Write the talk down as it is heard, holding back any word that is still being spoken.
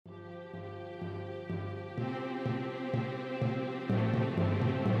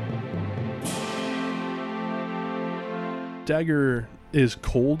dagger is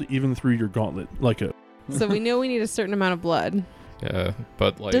cold even through your gauntlet. So we know we need a certain amount of blood. Yeah,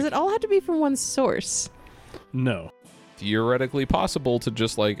 but Does it all have to be from one source? No. theoretically possible to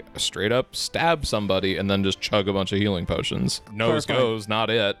just straight up stab somebody and then just chug a bunch of healing potions. Nose goes, not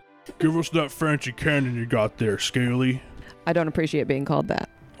it. Give us that fancy cannon you got there, Scaly. I don't appreciate being called that.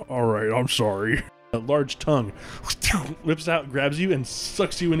 All right, I'm sorry. A large tongue whips out, grabs you, and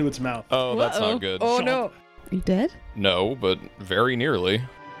sucks you into its mouth. Oh, that's not good. Oh, no. Are you dead? No, but very nearly.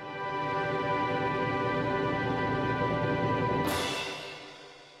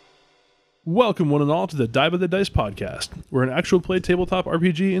 Welcome, one and all, to the Die by the Dice podcast. We're an actual play tabletop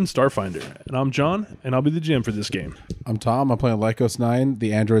RPG in Starfinder. And I'm John, and I'll be the GM for this game. I'm Tom. I'm playing Lycos 9,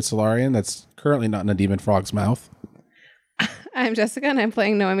 the android Solarian that's currently not in a demon frog's mouth. I'm Jessica, and I'm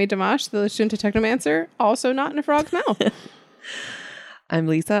playing Noemi Damash, the Lashunta Technomancer, also not in a frog's mouth. I'm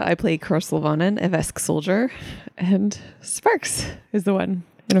Lisa. I play Kroslovanen, a Vesk soldier, and Sparks is the one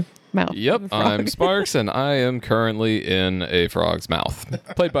in a mouth. Yep, I'm Sparks, and I am currently in a frog's mouth.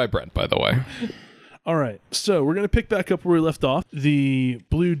 Played by Brent, by the way. All right, so we're going to pick back up where we left off. The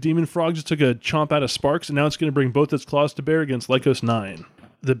blue demon frog just took a chomp out of Sparks, and now it's going to bring both its claws to bear against Lycos 9.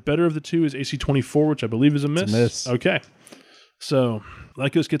 The better of the two is AC 24, which I believe is a miss. It's a miss. Okay. So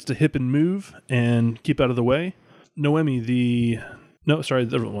Lycos gets to hip and move and keep out of the way. Noemi, the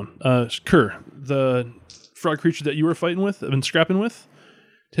other one. Kerr, the frog creature that you were fighting with, been scrapping with,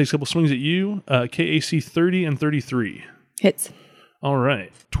 takes a couple swings at you. KAC 30 and 33. Hits. All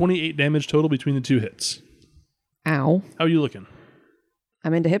right. 28 damage total between the two hits. Ow. How are you looking?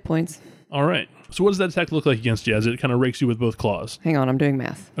 I'm into hit points. All right. So what does that attack look like against you as it kind of rakes you with both claws? Hang on, I'm doing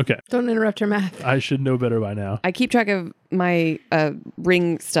math. Okay. Don't interrupt her math. I should know better by now. I keep track of my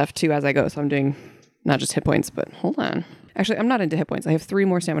ring stuff too as I go, so I'm doing not just hit points, but hold on. Actually, I'm not into hit points. I have 3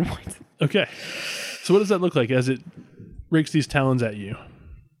 more stamina points. Okay. So what does that look like as it rakes these talons at you?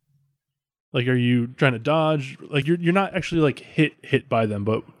 Like, are you trying to dodge? Like, you're not actually hit by them,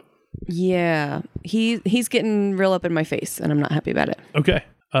 but Yeah, he's getting real up in my face, and I'm not happy about it. okay.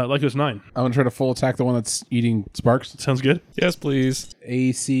 Lycos 9. I'm going to try to full attack the one that's eating Sparks. Sounds good. Yes, please.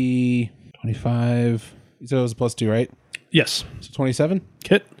 AC 25. You said it was a +2, right? Yes. So 27.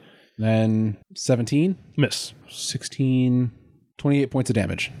 Hit. Then 17. Miss. 16. 28 points of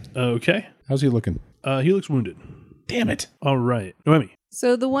damage. Okay. How's he looking? He looks wounded. Damn it. All right. Noemi.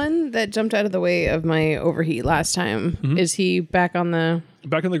 So the one that jumped out of the way of my overheat last time, is he back on the...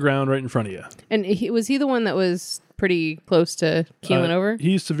 Back on the ground right in front of you. And was he the one that was pretty close to keeling over?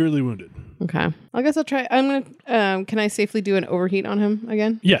 He's severely wounded. Okay. I guess I'll try. I'm going to... can I safely do an overheat on him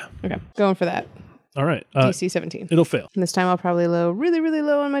again? Yeah. Okay. Going for that. All right. DC 17. It'll fail. And this time I'll probably really, really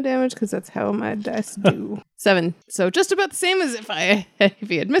low on my damage because that's how my dice do. 7. So just about the same as if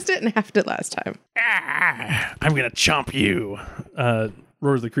he had missed it and halved it last time. I'm going to chomp you,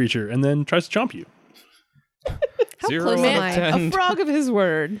 roars the creature, and then tries to chomp you. How 0 close out am of I? 10. A frog of his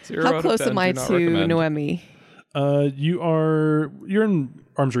word. 0 How out of close 10, am I do not to recommend. Noemi? You're in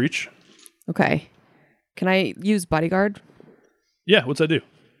arm's reach. Okay. Can I use bodyguard? Yeah, what's that do?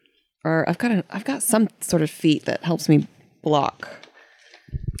 Or I've got some sort of feat that helps me block.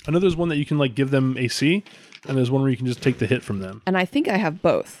 I know there's one that you can give them AC, and there's one where you can just take the hit from them. And I think I have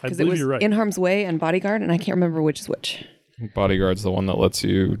both. I Because it believe was you're right. in harm's way and bodyguard, and I can't remember which is which. Bodyguard's the one that lets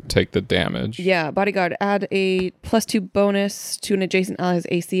you take the damage. Yeah, bodyguard, add a +2 bonus to an adjacent ally's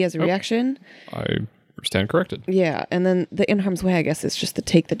AC as a reaction. I stand corrected. Yeah, and then the in harm's way, I guess, is just the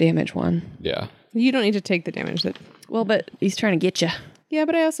take the damage one. Yeah. You don't need to take the damage. Well, but he's trying to get you. Yeah,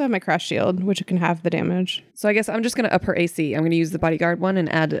 but I also have my crash shield, which can have the damage. So I guess I'm just going to up her AC. I'm going to use the bodyguard one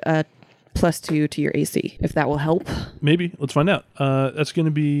and add a +2 to your AC, if that will help. Maybe. Let's find out. That's going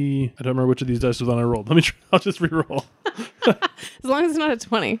to be... I don't remember which of these dice was on I rolled. Let me try. I'll just re-roll. As long as it's not a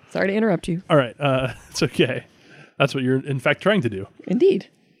 20. Sorry to interrupt you. All right. It's okay. That's what you're, in fact, trying to do. Indeed.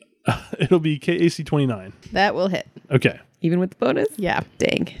 It'll be KAC 29. That will hit. Okay. Even with the bonus? Yeah.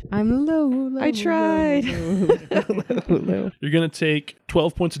 Dang. I'm low. I tried. You're going to take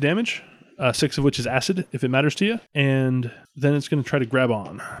 12 points of damage, 6 of which is acid, if it matters to you. And then it's going to try to grab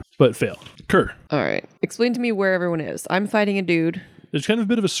on, but fail. Kerr. All right. Explain to me where everyone is. I'm fighting a dude. There's kind of a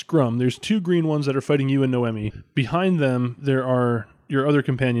bit of a scrum. There's 2 green ones that are fighting you and Noemi. Behind them, there are your other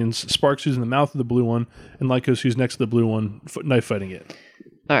companions, Sparks, who's in the mouth of the blue one, and Lycos, who's next to the blue one, knife fighting it.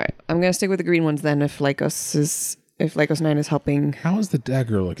 All right. I'm going to stick with the green ones then if Lycos 9 is helping How is the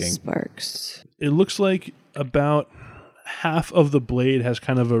dagger looking? Sparks. It looks like about half of the blade has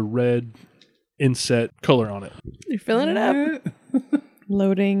kind of a red inset color on it. You're filling it up.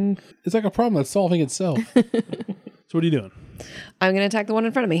 Loading. It's like a problem that's solving itself. So what are you doing? I'm going to attack the one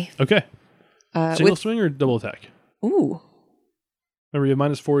in front of me. Okay. Single With, swing or double attack? ooh. Remember, you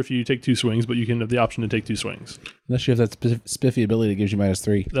have -4 if you take 2 swings, but you can have the option to take 2 swings. Unless you have that spiffy ability that gives you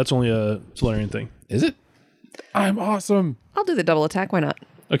 -3. That's only a Solarian thing. Is it? I'm awesome. I'll do the double attack. Why not?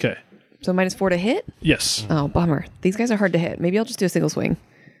 Okay. So -4 to hit? Yes. Oh, bummer. These guys are hard to hit. Maybe I'll just do a single swing.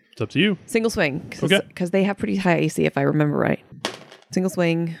 It's up to you. Single swing. Okay. Because they have pretty high AC if I remember right. Single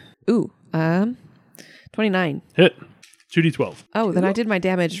swing. Ooh. 29. Hit. 2d12. Oh, then I did my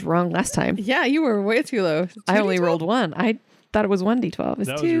damage wrong last time. Yeah, you were way too low. I only 2d12? rolled 1. I thought it was 1d12. It's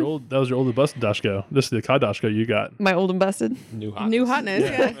That 2. was your old and busted Dashko. This is the Kadashko you got. My old and busted. New hot. New hotness.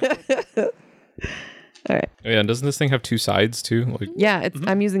 Yeah. All right. Oh, yeah, and doesn't this thing have 2 sides too? Like, Yeah,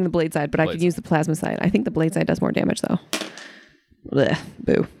 I'm using the blade side, but I Blade could use the plasma side. I think the blade side does more damage, though. Blech,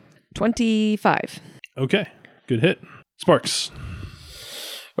 boo. 25. Okay. Good hit. Sparks.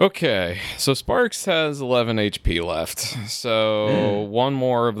 okay, so Sparks has 11 HP left. So one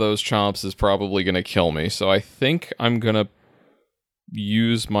more of those chomps is probably going to kill me. So I think I'm going to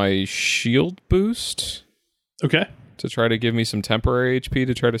use my shield boost Okay. to try to give me some temporary HP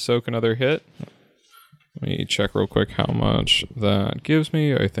to try to soak another hit. Let me check real quick how much that gives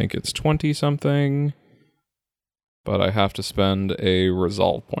me. I think it's 20 something. But I have to spend a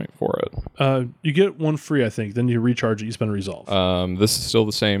resolve point for it. You get 1 free, I think. Then you recharge it. You spend a resolve. This is still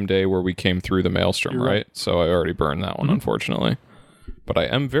the same day where we came through the Maelstrom, You're right? right. So I already burned that one, unfortunately. But I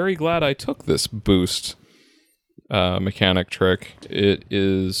am very glad I took this boost mechanic trick. It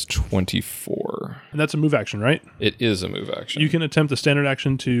is 24. And that's a move action, right? It is a move action. You can attempt a standard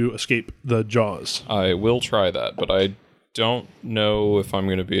action to escape the jaws. I will try that, but I don't know if I'm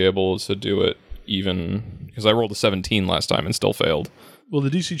going to be able to do it even because I rolled a 17 last time and still failed. Well, the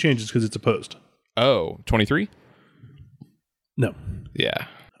DC changes because it's opposed. Oh, 23? No. Yeah.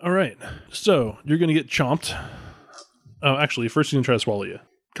 All right. So you're going to get chomped. Oh, actually, first he's going to try to swallow you.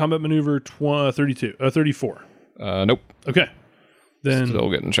 Combat maneuver 34. Nope. Okay. Then Still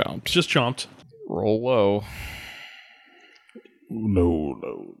getting chomped. just chomped. Roll low.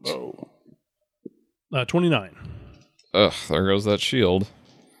 No. 29. Ugh, there goes that shield.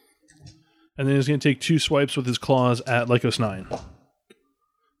 And then he's going to take 2 swipes with his claws at Lycos 9.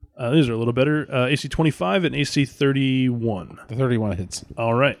 These are a little better. AC 25 and AC 31. The 31 hits.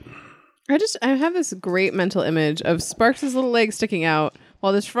 All right. I have this great mental image of Sparks' little leg sticking out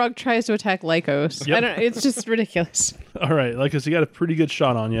while this frog tries to attack Lycos. Yep. It's just ridiculous. All right. Lycos, you got a pretty good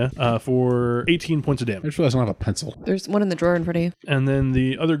shot on you for 18 points of I damage. just realized I don't have a pencil. There's one in the drawer in front of you. And then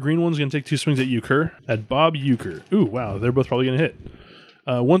the other green one's going to take 2 swings at Euchre, at Bob Euchre. Ooh, wow. They're both probably going to hit.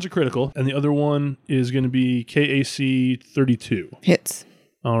 One's a critical, and the other one is going to be KAC 32. Hits.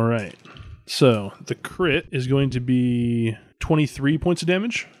 All right. So the crit is going to be 23 points of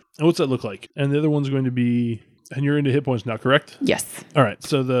damage. And what's that look like? And the other one's going to be, and you're into hit points now, correct? Yes. All right.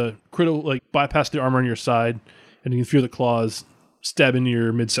 So the crit will like bypass the armor on your side, and you can feel the claws stab into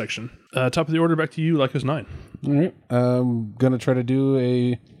your midsection. Top of the order, back to you, Lycos 9. All right. I'm going to try to do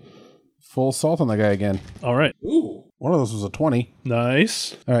a full assault on that guy again. All right. Ooh. One of those was a 20.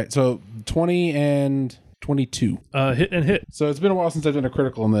 Nice. All right. So 20 and 22. Hit and hit. So it's been a while since I've done a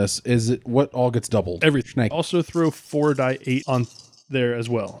critical in this. Is it what all gets doubled? Everything. Snake. Also throw 4 die 8 on there as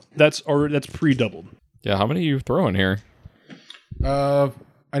well. That's pre-doubled. Yeah, how many are you throwing here? I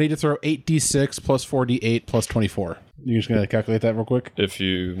need to throw 8d6 plus 4d8 plus 24. You're just going to calculate that real quick? If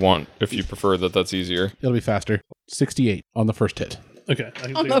you prefer that's easier. It'll be faster. 68 on the first hit. Okay. I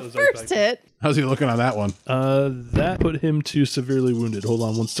can On take the those first back. hit, How's he looking on that one? That put him to severely wounded. Hold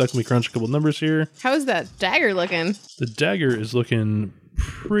on 1 second. We crunch a couple numbers here. how's that dagger looking? The dagger is looking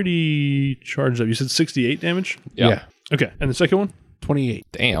pretty charged up. You said 68 damage? Yeah. Okay. And the second one? 28.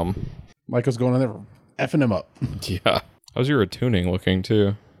 Damn. Michael's going in there effing him up. Yeah. How's your attuning looking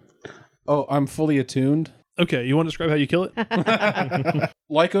too? Oh, I'm fully attuned. Okay. You want to describe how you kill it?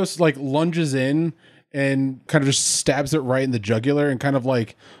 Lycos like lunges in and kind of just stabs it right in the jugular, and kind of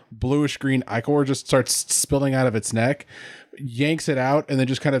like bluish green ichor just starts spilling out of its neck, yanks it out, and then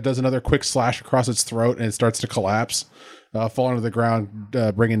just kind of does another quick slash across its throat, and it starts to collapse, fall onto the ground,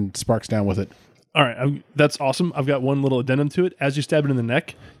 bringing Sparks down with it. All right. That's awesome. I've got one little addendum to it. As you stab it in the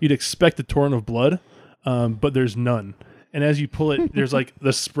neck, you'd expect a torrent of blood, but there's none. And as you pull it, there's like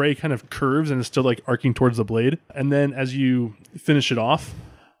the spray kind of curves and it's still like arcing towards the blade. And then as you finish it off,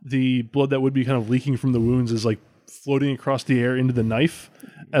 the blood that would be kind of leaking from the wounds is like floating across the air into the knife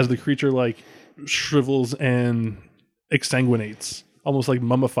as the creature like shrivels and exsanguinates, almost like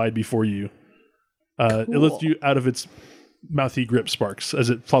mummified before you. It lifts you out of its mouthy grip, Sparks, as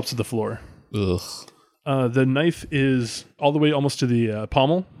it flops to the floor. Ugh. The knife is all the way almost to the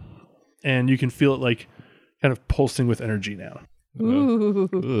pommel, and you can feel it like kind of pulsing with energy now. Ooh.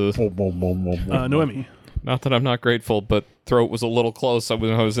 Ugh. Noemi. Not that I'm not grateful, but throat was a little close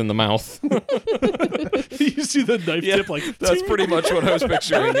when I was in the mouth. You see the knife tip like That's pretty much what I was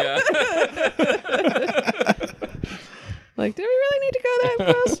picturing, yeah. Like, did we really need to go that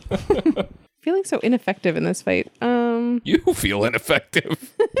close? Feeling so ineffective in this fight. You feel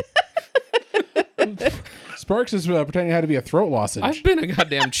ineffective. Sparks is pretending how to be a throat lozenge. I've been a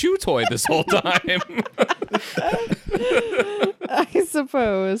goddamn chew toy this whole time. I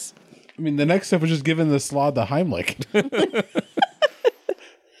suppose. I mean, the next step was just giving the Slod the Heimlich.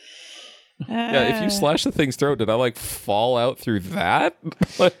 Yeah, if you slash the thing's throat, did I like fall out through that?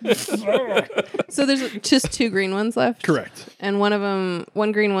 So there's just 2 green ones left? correct. And one of them,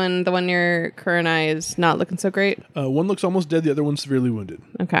 one green one, the one near Kerr and I, is not looking so great. One looks almost dead. The other one's severely wounded.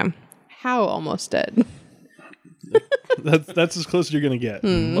 Okay. How almost dead? That's as close as you're gonna get.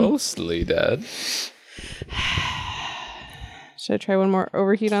 Mostly dead. Should I try one more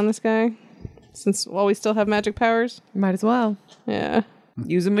overheat on this guy? Since, while we still have magic powers? Might as well. Yeah.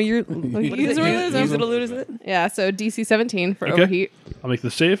 Use them or use Use them or lose them. Use it or lose it. Yeah, so DC 17 for Okay. overheat. I'll make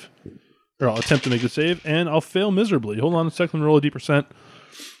the save, or I'll attempt to make the save, and I'll fail miserably. Hold on a second, roll a D%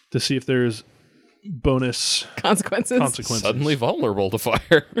 to see if there's bonus Consequences. consequences. Suddenly vulnerable to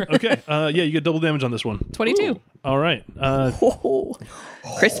fire. Okay. Yeah, you get double damage on this one. 22. All right.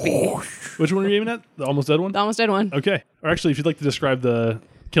 Crispy. Which one are you aiming at? The almost dead one? The almost dead one. Okay. Or actually, if you'd like to describe the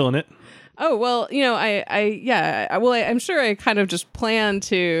killing it. Oh, well, I'm sure I kind of just planned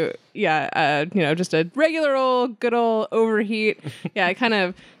to, just a regular old, good old overheat. Yeah, I kind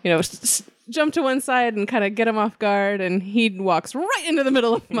of, jump to one side and kind of get him off guard, and he walks right into the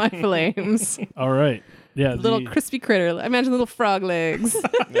middle of my flames. All right. Yeah. Little crispy critter. I imagine little frog legs.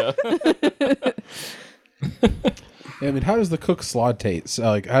 Yeah, I mean, how does the cook Slod taste?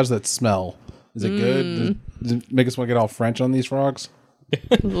 Like, how does that smell? Is it good? Does it make us want to get all French on these frogs?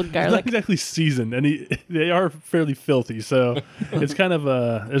 Little It's not garlic. exactly seasoned, and they are fairly filthy, so it's kind of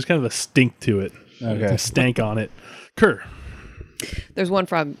there's kind of a stink to it. Okay. It's a stank on it. Kerr. There's one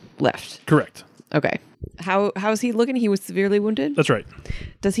frog left. Correct. Okay. How's he looking? He was severely wounded. That's right.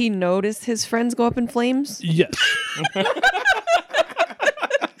 Does he notice his friends go up in flames? Yes.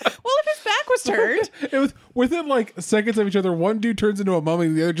 Well, if his back was turned. It was within like seconds of each other. One dude turns into a mummy,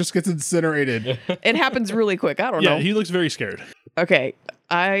 the other just gets incinerated. It happens really quick. I don't Yeah, know. he looks very scared. Okay.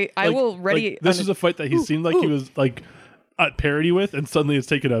 I will ready. This is a fight that he seemed like he was like at parity with, and suddenly it's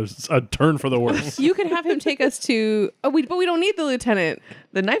taken a turn for the worse. You could have him take us to. But we don't need the lieutenant.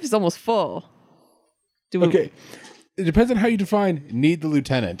 The knife is almost full. Do we, Okay. It depends on how you define need the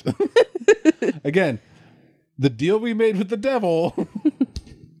lieutenant. Again, the deal we made with the devil.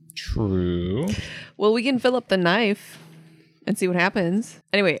 True. Well, we can fill up the knife and see what happens.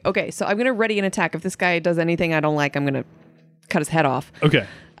 Anyway, okay. So I'm gonna ready an attack. If this guy does anything I don't like, I'm gonna cut his head off. Okay.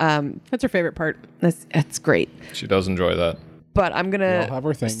 That's her favorite part. That's great. She does enjoy that. But I'm We all have gonna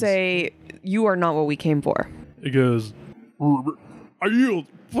our things. say you are not what we came for. It goes. I yield.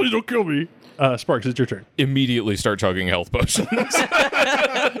 Please don't kill me. Sparks, it's your turn. Immediately start chugging health potions.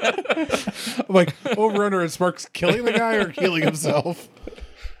 Like over under and Sparks killing the guy or healing himself.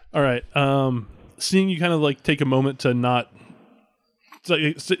 All right. Seeing you kind of like take a moment to not.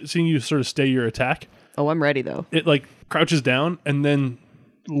 Seeing you sort of stay your attack, Oh, I'm ready though. it like crouches down and then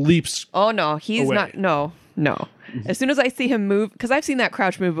leaps. Oh no, he's Away. not. No. As soon as I see him move, because I've seen that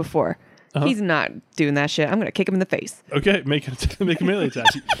crouch move before. He's not doing that shit. I'm gonna kick him in the face. Okay, make a melee attack.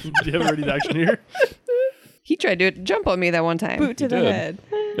 Do you have a ready to action here? He tried to jump on me that one time. Boot to the did. head.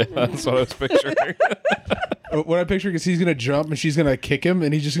 Yeah, that's what I was picturing. What I'm picturing is he's going to jump and she's going to kick him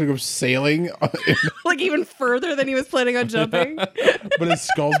and he's just going to go sailing, Like even further than he was planning on jumping. but his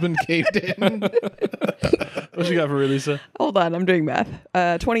skull's been caved in. What you got for Lisa? Hold on, I'm doing math.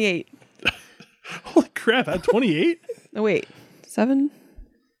 28. Holy crap! At 28. Oh wait, 7.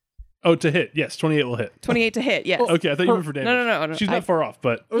 Oh, to hit. Yes, 28 will hit. 28 to hit. Yes. Okay, I thought you meant for damage. No. She's not far off,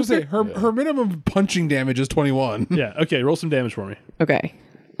 but I was say her minimum punching damage is 21. yeah. Okay, roll some damage for me. Okay.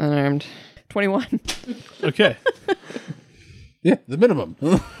 Unarmed. 21. Okay. Yeah, the minimum.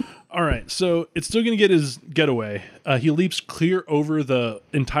 All right, so it's still going to get his getaway. He leaps clear over the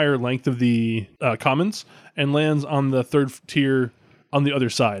entire length of the commons and lands on the third tier on the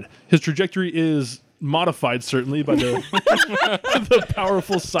other side. His trajectory is modified, certainly, by the, the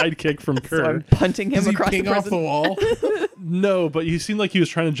powerful sidekick from So Kerr. I'm punting him Does he across the ping off the prison. wall? No, but he seemed like he was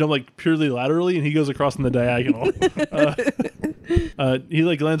trying to jump like purely laterally, and he goes across in the diagonal. He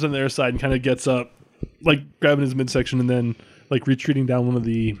like lands on their side and kind of gets up, like grabbing his midsection and then like retreating down one of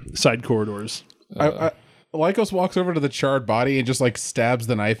the side corridors. Lycos walks over to the charred body and just like stabs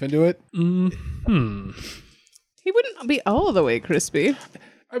the knife into it. He wouldn't be all the way crispy.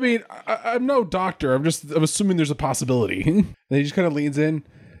 I mean, I'm no doctor. I'm assuming there's a possibility. And he just kind of leans in.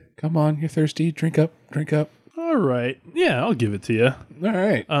 Come on, you're thirsty. Drink up. All right. Yeah, I'll give it to you. All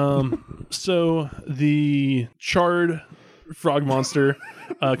right. So the charred frog monster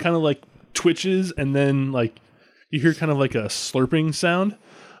kind of like twitches, and then like you hear kind of like a slurping sound,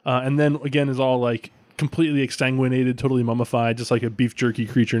 and then again is all like completely exsanguinated, totally mummified, just like a beef jerky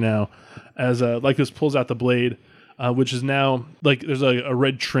creature now. As Lycos pulls out the blade, which is now like there's a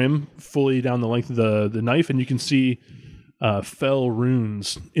red trim fully down the length of the knife, and you can see fell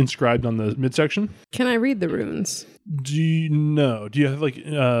runes inscribed on the midsection. Can I read the runes? Do you have like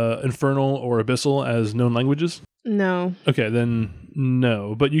infernal or abyssal as known languages? No. Okay, then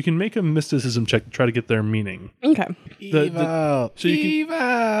no. But you can make a mysticism check to try to get their meaning. Okay. Evil. So you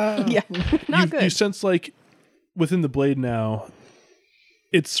can, Yeah. Not good. you sense like within the blade now,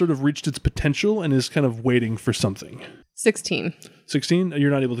 it's sort of reached its potential and is kind of waiting for something. 16. 16,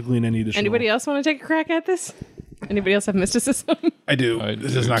 you're not able to glean any additional. Anybody else want to take a crack at this? Anybody else have mysticism? I do. I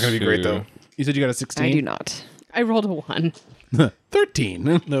This do is not going to be great, too. though. You said you got a 16? I do not. I rolled a 1.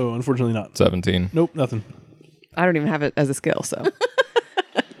 13. No, unfortunately not. 17. Nope, nothing. I don't even have it as a skill, so.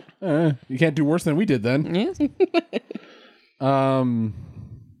 You can't do worse than we did then. Yeah.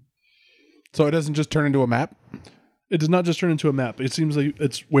 So it doesn't just turn into a map? It does not just turn into a map. It seems like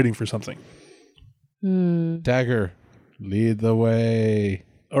it's waiting for something. Dagger, lead the way.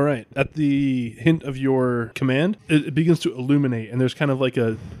 All right. At the hint of your command, it begins to illuminate, and there's kind of like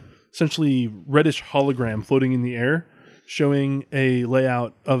a essentially reddish hologram floating in the air, showing a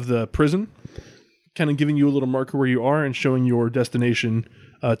layout of the prison, kind of giving you a little marker where you are and showing your destination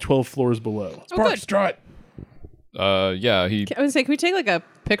 12 floors below. Oh, good. Strut. Yeah, he. I would say, can we take like a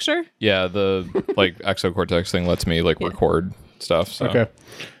picture? Yeah, the like exocortex thing lets me like record stuff. So. Okay.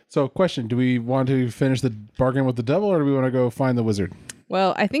 So, question: do we want to finish the bargain with the devil, or do we want to go find the wizard?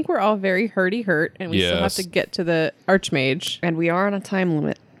 Well, I think we're all very hurt, and we still have Yes. to get to the Archmage. And we are on a time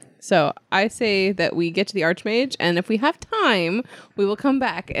limit. So I say that we get to the Archmage, and if we have time, we will come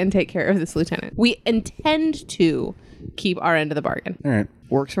back and take care of this lieutenant. We intend to keep our end of the bargain. All right.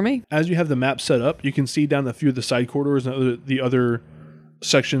 Works for me. As you have the map set up, you can see down a few of the side corridors and the other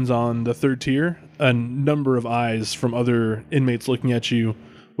sections on the third tier, a number of eyes from other inmates looking at you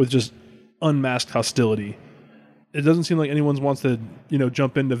with just unmasked hostility. It doesn't seem like anyone wants to,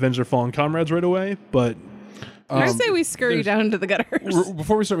 jump in to avenge their fallen comrades right away, but I say we scurry down to the gutters.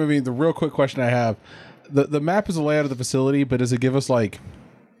 Before we start moving, the real quick question I have: the map is a layout of the facility, but does it give us like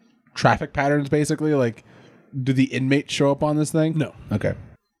traffic patterns? Basically, like, do the inmates show up on this thing? no. Okay.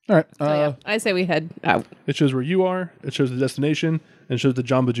 All right. Yeah, I say we head out. It shows where you are, it shows the destination, and it shows the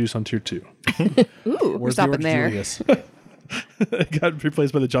Jamba Juice on tier 2. Ooh. Where's stopping George there. Julius? It got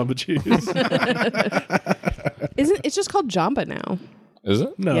replaced by the Jamba Juice. It's just called Jamba now? Is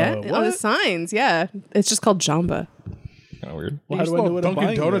it? No. Yeah, what? on the signs. Yeah, it's just called Jamba. Kind of weird. Well, how do I know what I'm Dunkin'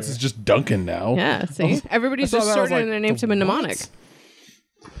 buying Donuts there? is just Dunkin' now. Yeah, see, everybody's I saw just that, I was shortening like, their name to the mnemonic.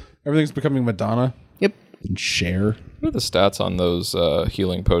 what? Everything's becoming Madonna Yep. and Cher. What are the stats on those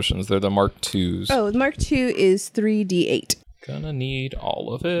healing potions? They're the Mark IIs. Oh, Mark II is 3d8. Gonna need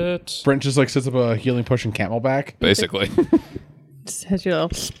all of it. Brent just like sets up a healing potion camelback. Basically. Just has your little.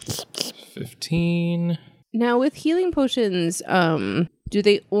 15. Now with healing potions, do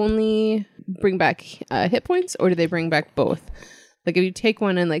they only bring back hit points, or do they bring back both? Like if you take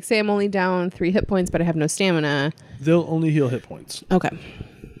one and like say I'm only down 3 hit points, but I have no stamina. They'll only heal hit points. Okay.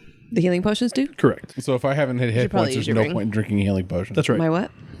 The healing potions do? Correct. So if I haven't hit hit probably points, use there's your no ring. point in drinking a healing potion. That's right. My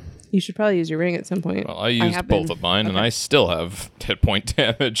what? You should probably use your ring at some point. Well, I used have both been- of mine, and I still have hit point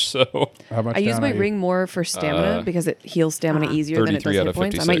damage, so. How much I use down my are you? ring more for stamina because it heals stamina easier than it does 33 out hit of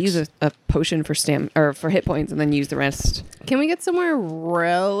points. I might 56. use a potion for for hit points and then use the rest. Can we get somewhere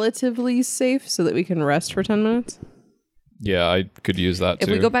relatively safe so that we can rest for 10 minutes? Yeah, I could use that If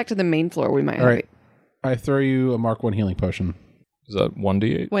too. we go back to the main floor, we might All have right. it. I throw you a Mark 1 healing potion. Is that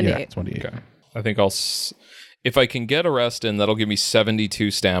 1d8? 1d8. Yeah, it's 1d8. Okay. I think if I can get a rest in, that'll give me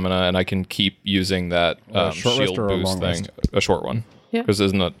 72 stamina, and I can keep using that A short rest shield or a boost long thing. rest? A short one. Yeah. Because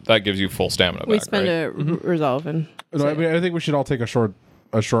that gives you full stamina We back, spend right? a resolve and No, I mean, I think we should all take a short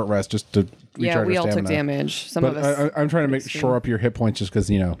rest just to recharge Yeah, we our all took stamina. damage. Some But of us. I'm trying to make shore up your hit points just because,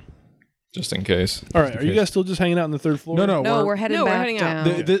 Just in case. All right. Are you guys still just hanging out on the third floor? No, no, we're heading No, we're back heading out.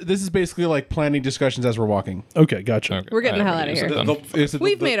 down. This is basically like planning discussions as we're walking. Okay, gotcha. Okay. We're getting the I hell haven't outta used here. it then.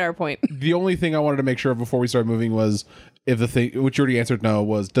 we've made our point. The only thing I wanted to make sure of before we start moving was if the thing, which you already answered no,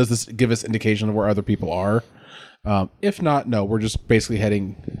 was does this give us indication of where other people are? If not, no, we're just basically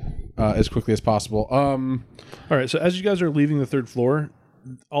heading as quickly as possible. All right. So as you guys are leaving the third floor,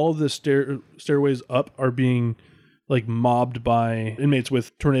 all of the stairways up are being like mobbed by inmates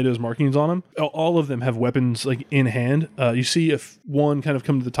with tornadoes markings on them. All of them have weapons like in hand. You see if one kind of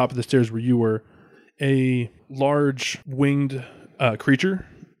come to the top of the stairs where you were, a large winged creature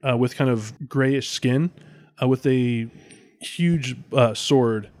with kind of grayish skin with a huge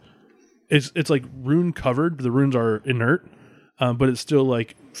sword. It's like rune covered, but the runes are inert, but it's still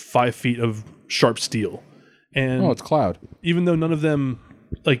like 5 feet of sharp steel. And Oh, it's Cloud. even though none of them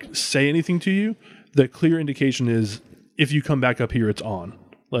like say anything to you, the clear indication is if you come back up here, it's on.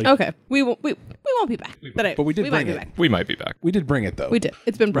 Like, Okay, we won't be back. But we did might bring be it. back. We might be back. We did bring it though. We did.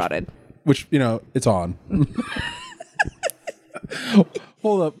 It's been brought in. Which, it's on.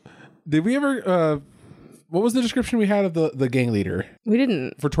 Hold up. Did we ever what was the description we had of the gang leader We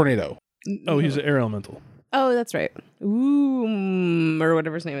didn't. for Tornado? oh, he's an air elemental. Oh, that's right. Ooh, or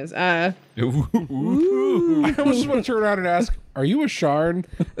whatever his name is. I almost just want to turn around and ask, are you a Sharn?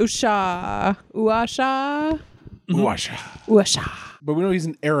 Usha. Uasha. Washa. Uasha. But we know he's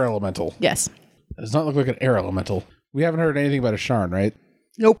an air elemental. Yes. Does not look like an air elemental. We haven't heard anything about a Sharn, right?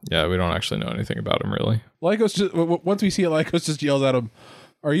 Nope. Yeah, we don't actually know anything about him really. Lycos just once we see it, Lycos just yells at him,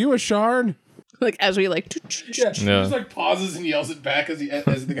 "Are you a Sharn?" Like as we like. Yeah. Just like pauses and yells it back as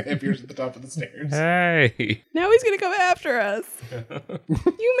the guy appears at the top of the stairs. Hey. Now he's gonna come after us.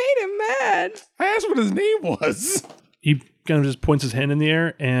 You made him mad. I asked what his name was. He kind of just points his hand in the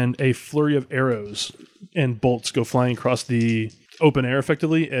air, and a flurry of arrows and bolts go flying across the open air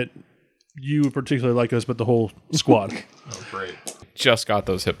effectively at you, particularly Lycos, but the whole squad. Oh, great. Just got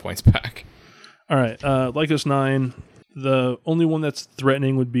those hit points back. All right, Lycos 9. The only one that's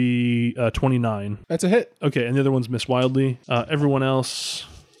threatening would be 29. That's a hit. Okay, and the other one's Miss Wildly. Everyone else,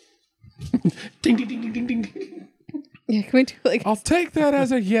 Ding ding ding ding ding ding. Yeah, can we do like I'll take that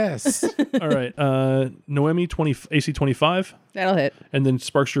as a yes. all right. Noemi, AC 25, that'll hit. and then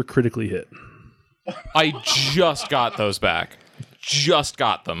Sparkster critically hit. I just got those back. Just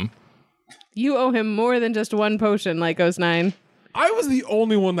got them. You owe him more than just one potion, like Ghost 9. I was the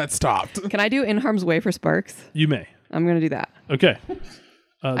only one that stopped. Can I do in harm's way for Sparks? You may. I'm gonna do that. Okay.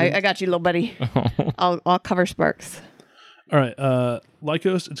 I got you, little buddy. I'll cover Sparks. All right.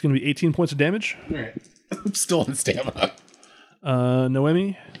 Lycos, it's going to be 18 points of damage. All right. I'm still in stamina.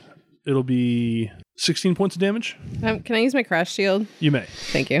 Noemi, it'll be 16 points of damage. Can I use my crash shield? You may.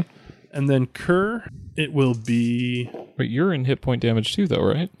 Thank you. And then Kerr, it will be... But you're in hit point damage too, though,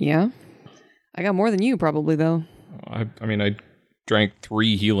 right? Yeah. I got more than you probably though. I mean, I drank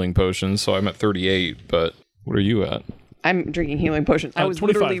 3 healing potions, so I'm at 38, but what are you at? I'm drinking healing potions. I was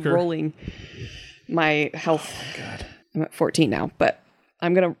 25, literally Kerr. rolling my health. Oh, God. I'm at 14 now, but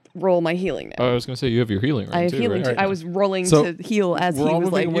I'm going to roll my healing now. Oh, I was going to say, you have your healing ring I have too, healing. right? I was rolling So, to heal as he We're all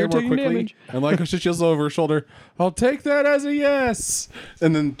was like, moving away "You're more taking quickly. damage." And Lycos just yells over her shoulder, I'll take that as a yes.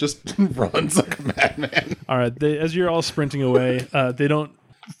 And then just runs like a madman. All right. As you're all sprinting away, they don't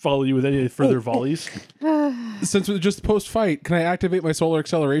follow you with any further volleys. Since we're just post-fight, can I activate my solar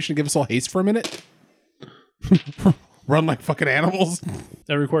acceleration and give us all haste for a minute? Run like fucking animals.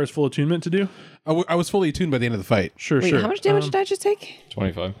 That requires full attunement to do. I was fully attuned by the end of the fight. Sure, Wait, sure. how much damage did I just take?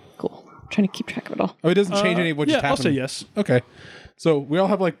 25. Cool. I'm trying to keep track of it all. Oh, it doesn't change any of what yeah, just I'll happened. say yes. Okay. So we all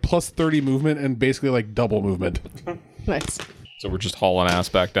have like plus 30 movement and basically like double movement. Nice. So we're just hauling ass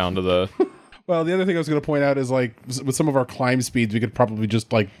back down to the... Well, the other thing I was going to point out is like with some of our climb speeds, we could probably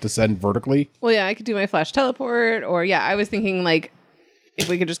just like descend vertically. Well, yeah, I could do my flash teleport, or yeah, I was thinking like if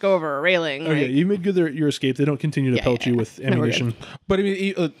we could just go over a railing. Okay, like- you made good your escape. They don't continue to Yeah, pelt yeah, you yeah. with No, we're good. ammunition. But I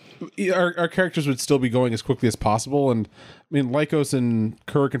mean, our characters would still be going as quickly as possible. And I mean, Lycos and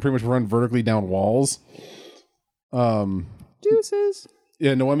Kerr can pretty much run vertically down walls. Deuces.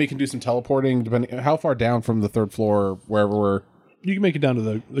 Yeah, Noemi can do some teleporting, depending how far down from the third floor, wherever we're. You can make it down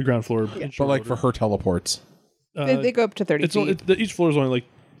to the ground floor. But like for her teleports. They go up to 30 feet. Each floor is only like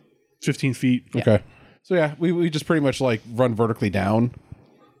 15 feet. Okay. So yeah, we just pretty much like run vertically down,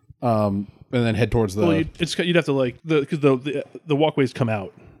 and then head towards the. Well, you'd have to like because the walkways come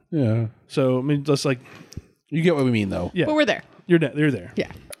out. yeah. So I mean, just like You get what we mean, though. yeah, But we're there. you're there.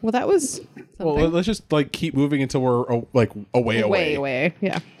 Yeah. Well, that was something. Well, let's just like keep moving until we're like away way away.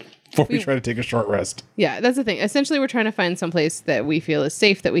 Yeah. before we try to take a short rest. Yeah, that's the thing. Essentially, we're trying to find some place that we feel is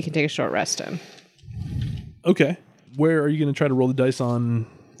safe that we can take a short rest in. Okay, where are you going to try to roll the dice on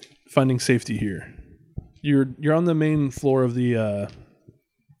finding safety here? You're on the main floor of the.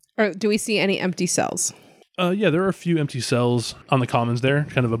 Or do we see any empty cells? Yeah, there are a few empty cells on the commons there,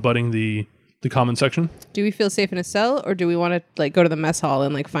 kind of abutting the common section. Do we feel safe in a cell, or do we want to like go to the mess hall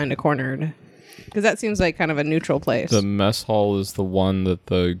and like find a corner? Because that seems like kind of a neutral place. The mess hall is the one that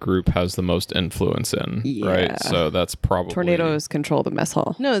the group has the most influence in, Yeah. right? So that's probably... Tornadoes control the mess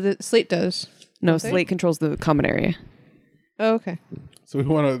hall. No, the slate does. No, they? Slate controls the common area. Oh, okay. So we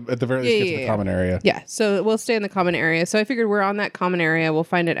want to, at the very least, get to the common area. Yeah, so we'll stay in the common area. So I figured we're on that common area. We'll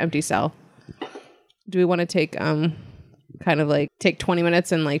find an empty cell. Do we want to take kind of like take 20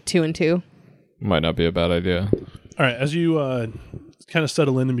 minutes and like 2 and 2? Might not be a bad idea. All right, as you kind of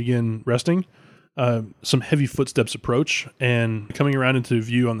settle in and begin resting, some heavy footsteps approach, and coming around into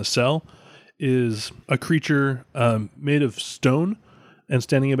view on the cell is a creature made of stone and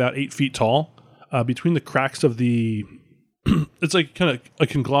standing about 8 feet tall. Between the cracks of the... it's like kind of a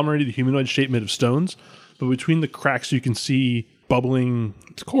conglomerated humanoid shape made of stones, but between the cracks you can see bubbling...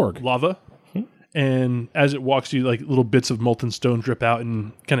 It's Korg. Lava. And as it walks, you like little bits of molten stone drip out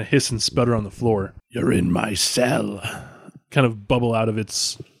and kind of hiss and sputter on the floor. You're in my cell. Kind of bubble out of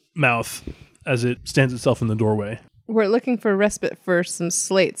its mouth as it stands itself in the doorway. We're looking for respite for some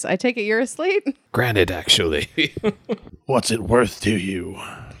slates. I take it you're a slate? Granted, actually. What's it worth to you?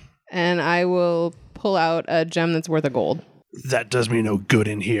 And I will pull out a gem that's worth a gold. That does me no good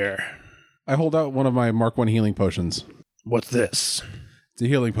in here. I hold out one of my Mark 1 healing potions. What's this? It's a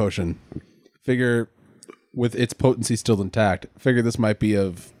healing potion. Figure, with its potency still intact, figure this might be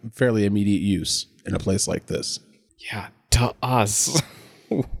of fairly immediate use in a place like this. Yeah, to us.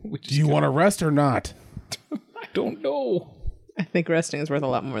 Do you want to rest or not? I don't know. I think resting is worth a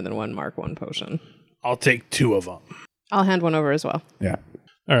lot more than one Mark 1 potion. I'll take 2 of them. I'll hand one over as well. Yeah.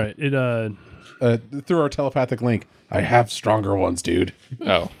 All right. It Through our telepathic link, I have stronger ones, dude.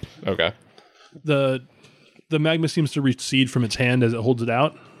 Oh, okay. the magma seems to recede from its hand as it holds it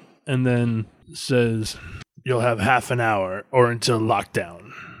out, and then says, "You'll have half an hour or until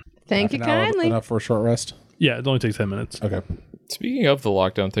lockdown." Thank you An hour kindly. enough for a short rest? Yeah, it only takes 10 minutes. Okay. Speaking of the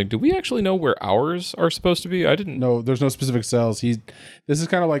lockdown thing, do we actually know where ours are supposed to be? I didn't. No, there's no specific cells. This is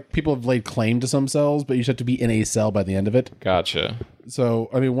kind of like people have laid claim to some cells, but you just have to be in a cell by the end of it. Gotcha. So,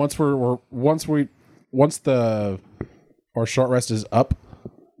 I mean, once our short rest is up,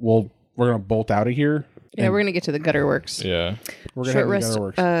 we're gonna bolt out of here. Yeah, we're going to get to the gutter works. Yeah. We're gonna Short have rest the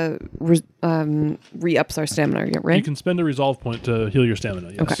works. re-ups our stamina, You right? can spend a resolve point to heal your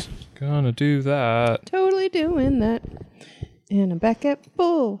stamina. Yes. Okay. Gonna do that. Totally doing that. And I'm back at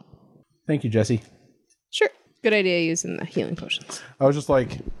full. Thank you, Jesse. Sure. Good idea using the healing potions. I was just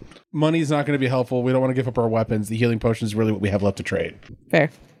like, money's not going to be helpful. We don't want to give up our weapons. The healing potion is really what we have left to trade.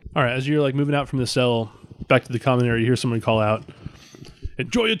 Fair. All right. As you're like moving out from the cell back to the common area, you hear someone call out,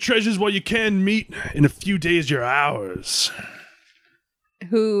 "Enjoy your treasures while you can, meet. In a few days, you're ours."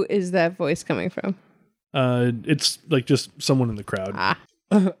 Who is that voice coming from? It's like just someone in the crowd.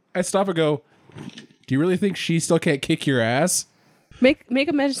 I stop and go, do you really think she still can't kick your ass? Make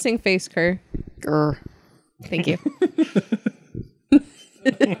a menacing face, Kerr. Grr. Thank you.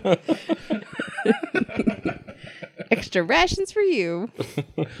 Extra rations for you.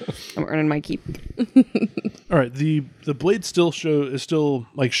 I'm earning my keep. All right, the blade is still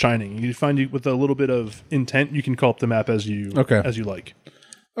like shining. You find with a little bit of intent, you can call up the map as you like.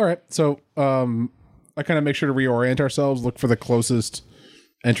 All right. So I kind of make sure to reorient ourselves, look for the closest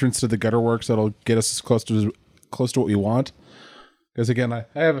entrance to the gutter works that'll get us as close to what we want. Because again, I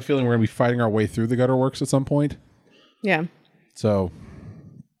have a feeling we're going to be fighting our way through the gutter works at some point. Yeah. So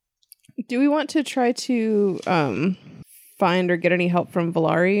Do we want to try to find or get any help from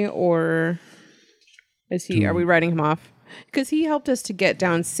Valari, or are we writing him off? Because he helped us to get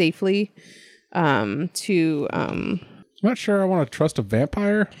down safely I'm not sure I want to trust a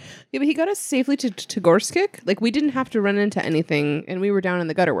vampire. Yeah, but he got us safely to Gorskik. Like, we didn't have to run into anything, and we were down in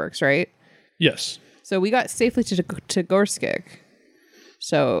the gutter works, right? Yes. So we got safely to Gorskik.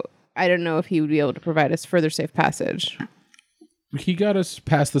 So I don't know if he would be able to provide us further safe passage. He got us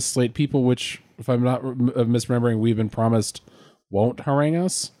past the slate people, which, if I'm not misremembering, we've been promised won't harangue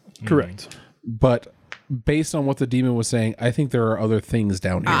us. Correct. But based on what the demon was saying, I think there are other things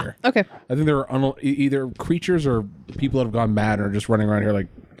down here. Okay. I think there are either creatures or people that have gone mad and are just running around here like...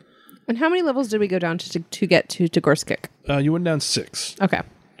 And how many levels did we go down to get to Gorskik? You went down 6. Okay.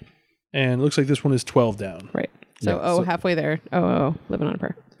 And it looks like this one is 12 down. Right. So, halfway there. Living on a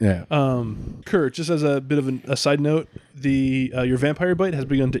prayer. Yeah. Kurt, just as a bit of a side note, your vampire bite has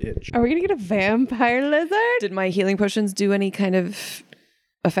begun to itch. Are we going to get a vampire lizard? Did my healing potions do any kind of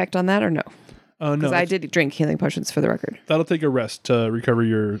effect on that or no? No, Because I did drink healing potions for the record. that'll take a rest to recover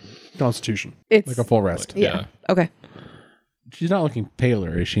your constitution. It's Like a full rest. yeah. Okay. She's not looking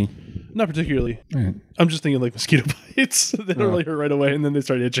paler, is she? Not particularly. Right. I'm just thinking like mosquito bites. They don't really hurt right away, and then they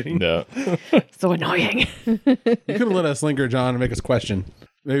start itching. Yeah. So annoying. You could have let us linger, John, and make us question.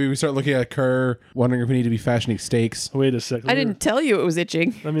 Maybe we start looking at Kerr, wondering if we need to be fashioning steaks. Wait a second. I didn't tell you it was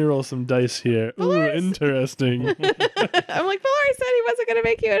itching. Let me roll some dice here. Ooh, interesting. I'm like, Valari said he wasn't going to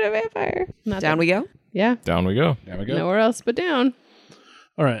make you into a vampire. Not Down that- we go. Yeah. Down we go. There we go. Nowhere else but down.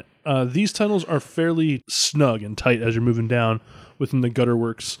 All right. These tunnels are fairly snug and tight as you're moving down within the gutter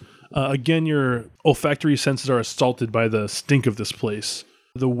works. Again, your olfactory senses are assaulted by the stink of this place.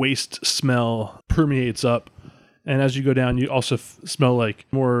 The waste smell permeates up. And as you go down, you also smell like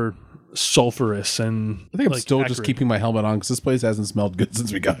more sulfurous and I think I'm like, still just acrid. keeping my helmet on because this place hasn't smelled good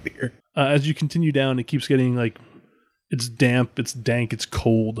since we got here. As you continue down, it keeps getting like it's damp, it's dank, it's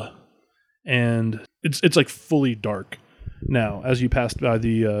cold, and it's like fully dark now. As you pass by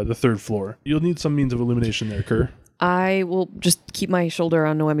the third floor, you'll need some means of illumination there, Kerr. I will just keep my hand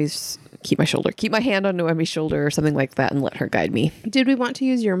on Noemi's shoulder or something like that and let her guide me. Did we want to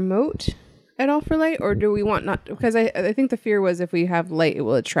use your moat at all for light, or do we want not? Because I think the fear was if we have light, it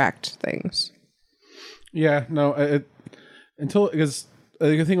will attract things. Yeah, no, because I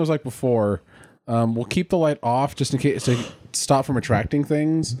think the thing was like before, we'll keep the light off just in case to stop from attracting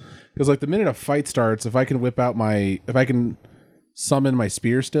things. Because like the minute a fight starts, if I can summon my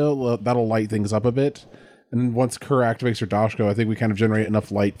spear still, that'll light things up a bit. And then once Kerr activates her Dashko, I think we kind of generate enough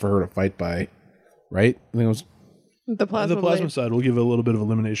light for her to fight by, right? I think it was. The plasma, The plasma blade. side will give a little bit of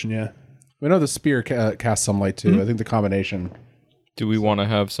illumination, yeah. I know the spear casts some light too. I think the combination. Do we want to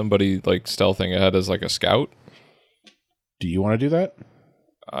have somebody like stealthing ahead as like a scout? Do you want to do that?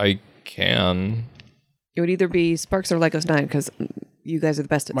 I can. It would either be Sparks or Lycos 9 because you guys are the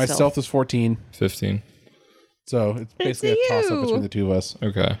best at My stealth. stealth is 14, 15. so it's basically a toss up you. between the two of us.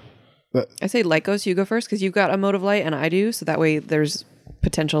 Okay. I say Lycos, you go first because you've got a mode of light and I do, so that way there's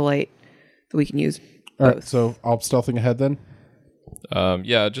potential light that we can use. All right, Both. so I'll stealthing ahead then.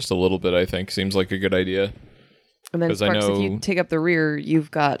 Yeah, just a little bit, I think. Seems like a good idea. And then 'Cause I Sparks, if you know- take up the rear,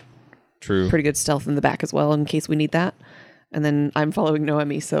 you've got True. pretty good stealth in the back as well in case we need that. And then I'm following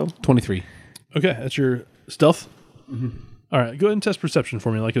Noemi, so 23. Okay, that's your stealth. All right, go ahead and test perception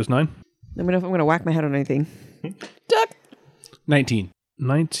for me, like it was 9. let me know if I'm going to whack my head on anything. Duck. 19.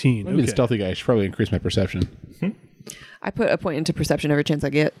 19. Maybe the Okay. stealthy guy. I should probably increase my perception. I put a point into perception every chance I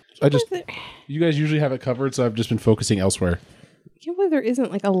get. You guys usually have it covered, so I've just been focusing elsewhere. I can't believe there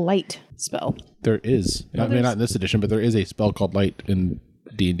isn't like a light spell. There is, not in this edition, but there is a spell called Light in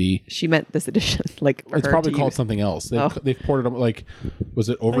D&D. She meant this edition. Like for It's her probably to called use. something else. They've, Oh. they've ported them like, was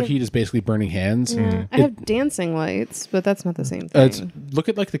it Overheat is basically burning hands? I have dancing lights, but that's not the same thing. It's, look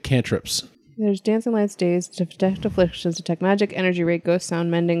at like the cantrips. There's dancing lights, days, detect afflictions, detect magic, energy rate, ghost sound,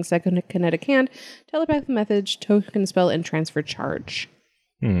 mending, psychokinetic hand, telepathic message, token spell, and transfer charge.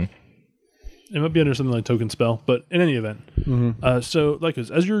 It might be under something like token spell, but in any event. So, like, as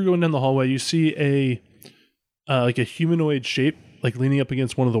you're going down the hallway, you see a humanoid shape, like leaning up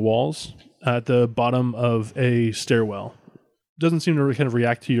against one of the walls at the bottom of a stairwell. Doesn't seem to kind of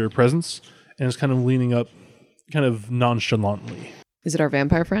react to your presence, and is kind of leaning up, kind of nonchalantly. Is it our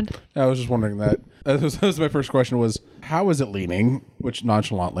vampire friend? I was just wondering that. That was my first question was, how is it leaning? Which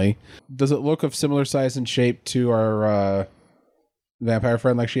nonchalantly. Does it look of similar size and shape to our vampire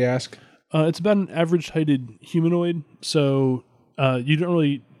friend, like she asked? It's about an average-heighted humanoid, so you don't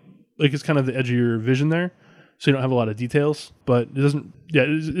really like. It's kind of the edge of your vision there, so you don't have a lot of details. But it doesn't. Yeah,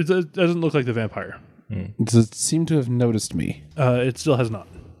 it doesn't look like the vampire. Does it seem to have noticed me? It still has not.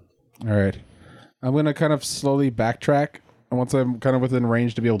 All right. I'm going to kind of slowly backtrack. And once I'm kind of within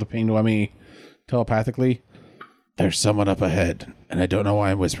range to be able to ping Noemi telepathically, there's someone up ahead, and I don't know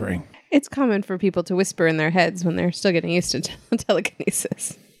why I'm whispering. It's common for people to whisper in their heads when they're still getting used to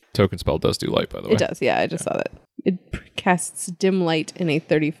telekinesis. Token spell does do light, by the way. It does, yeah, I just saw that. It casts dim light in a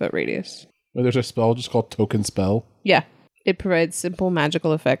 30-foot radius. Well, there's a spell just called Token Spell. Yeah. It provides simple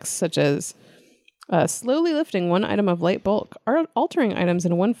magical effects such as slowly lifting one item of light bulk or altering items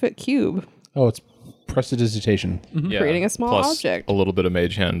in a 1-foot cube. Oh, it's prestidigitation. Yeah, Creating a small plus object. a little bit of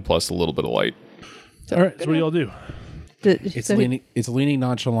mage hand plus a little bit of light. All right, so what do y'all do? It's leaning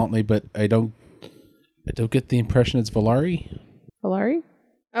nonchalantly, but I don't get the impression it's Valari, Valari?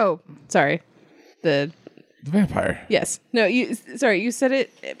 Oh, sorry. the vampire. Yes. No, you said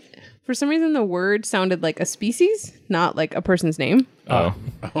it. For some reason, the word sounded like a species, not like a person's name. Oh.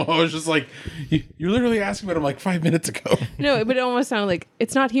 Oh, I was just like, you're literally asking about him like 5 minutes ago. No, but it almost sounded like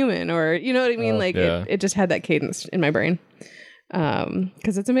it's not human, or you know what I mean? Like yeah. it just had that cadence in my brain.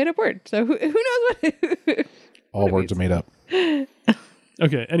 Because it's a made up word. So who knows what? All words are made up.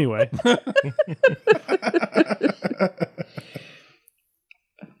 Okay, anyway.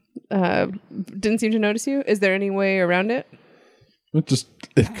 Didn't seem to notice you. Is there any way around it? It's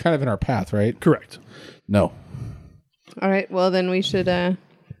kind of in our path, right? Correct. No. All right. Well, then we should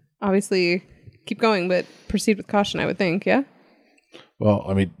obviously keep going, but proceed with caution, I would think, yeah? Well,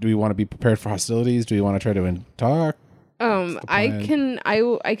 I mean, do we want to be prepared for hostilities? Do we want to try to talk?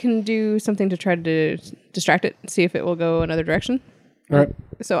 I can do something to try to distract it, see if it will go another direction. All right.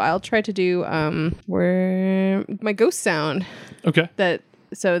 So I'll try to do where my ghost sound Okay.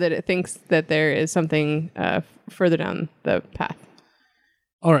 so that it thinks that there is something further down the path.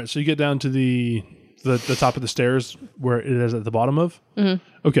 All right. So you get down to the top of the stairs where it is at the bottom of.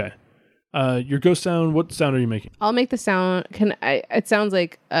 Mm-hmm. Okay. Your ghost sound. What sound are you making? I'll make the sound. It sounds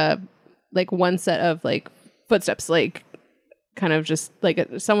like one set of like footsteps, like kind of just like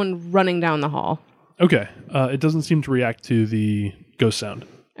someone running down the hall. Okay. It doesn't seem to react to the ghost sound.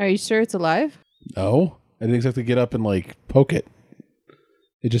 Are you sure it's alive? No, I didn't exactly get up and like poke it.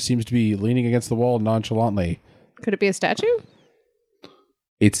 It just seems to be leaning against the wall nonchalantly. Could it be a statue?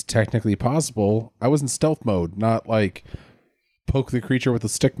 It's technically possible. I was in stealth mode, not like poke the creature with a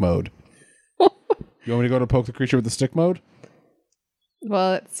stick mode. You want me to go to poke the creature with the stick mode?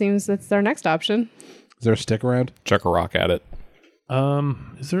 Well, it seems that's our next option. Is there a stick around? Chuck a rock at it.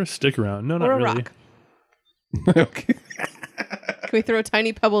 Is there a stick around? No, not or a really. rock. Okay. Can we throw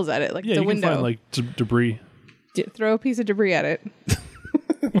tiny pebbles at it, like Yeah, the you window? can find like debris. Throw a piece of debris at it.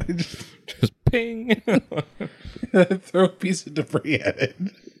 Just ping. Throw a piece of debris at it.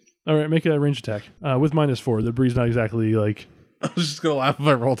 All right, make a range attack with -4. The debris is not exactly like. I was just gonna laugh if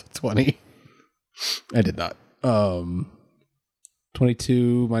I rolled a 20. I did not.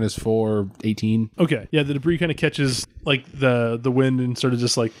 22 -4, 18. Okay, yeah, the debris kind of catches like the wind and sort of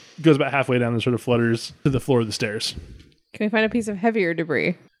just like goes about halfway down and sort of flutters to the floor of the stairs. Can we find a piece of heavier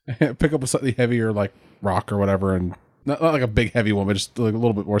debris? Pick up a slightly heavier like rock or whatever, and not like a big heavy one, but just like a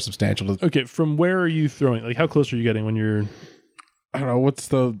little bit more substantial. Okay, from where are you throwing? Like, how close are you getting when you're? I don't know what's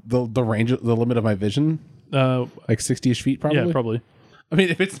the range, the limit of my vision. Like 60ish feet, probably. Yeah, probably. I mean,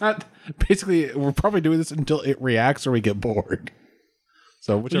 if it's not, basically, we're probably doing this until it reacts or we get bored.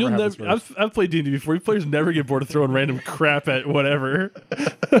 So whichever happens first. I've played D&D before. You players never get bored of throwing random crap at whatever.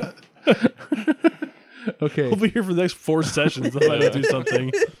 Okay. We'll be here for the next 4 sessions. If I don't do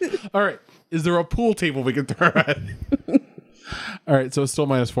something. All right. Is there a pool table we can throw at? All right. So it's still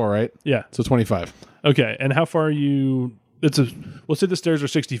 -4, right? Yeah. So 25. Okay. And how far are you? We'll say the stairs are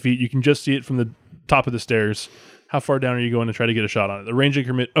 60 feet. You can just see it from the top of the stairs. How far down are you going to try to get a shot on it? The range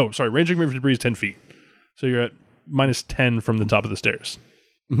increment. Range increment for debris is 10 feet. So you're at -10 from the top of the stairs.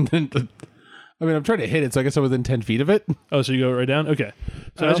 I mean, I'm trying to hit it, so I guess I'm within 10 feet of it. Oh, so you go right down? Okay.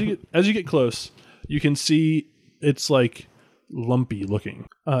 So as you get close, you can see it's like lumpy looking.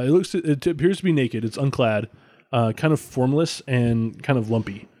 It appears to be naked. It's unclad, kind of formless and kind of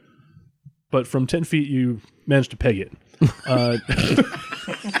lumpy. But from 10 feet, you manage to peg it.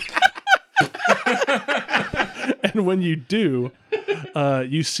 And when you do,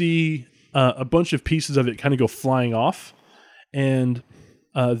 you see a bunch of pieces of it kind of go flying off, and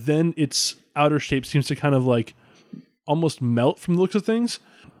then its outer shape seems to kind of like almost melt from the looks of things,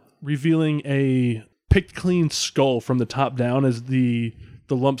 revealing a picked clean skull from the top down as the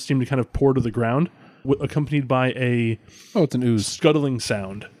lumps seem to kind of pour to the ground, accompanied by it's an ooze. scuttling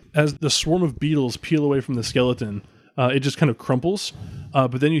sound. As the swarm of beetles peel away from the skeleton, it just kind of crumples,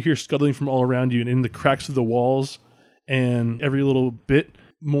 but then you hear scuttling from all around you, and in the cracks of the walls and every little bit,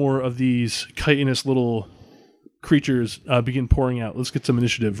 more of these chitinous little creatures begin pouring out. Let's get some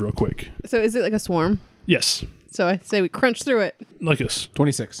initiative real quick. So is it like a swarm? Yes. So I say we crunch through it. Lycus.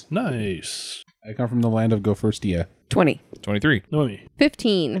 26. Nice. I come from the land of Go Firstia. 20. 23. Noemi.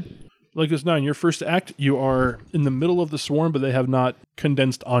 15. Lycus 9, your first act, you are in the middle of the swarm, but they have not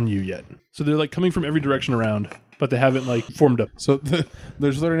condensed on you yet. So they're like coming from every direction around, but they haven't like formed up. So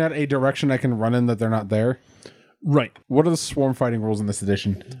there's literally not a direction I can run in that they're not there. Right. What are the swarm fighting rules in this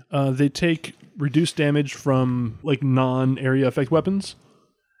edition? They take reduced damage from like non-area effect weapons,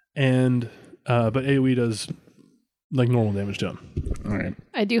 and but AoE does like normal damage to them. All right.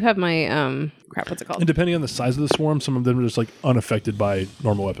 I do have my what's it called? And depending on the size of the swarm, some of them are just like unaffected by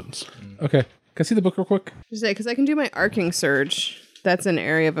normal weapons. Okay. Can I see the book real quick? Because I can do my arcing surge. That's an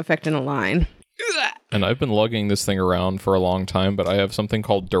area of effect in a line. And I've been lugging this thing around for a long time, but I have something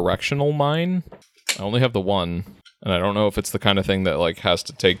called directional mine. I only have the one, and I don't know if it's the kind of thing that like has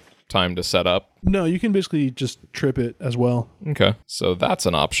to take time to set up. No, you can basically just trip it as well. Okay, so that's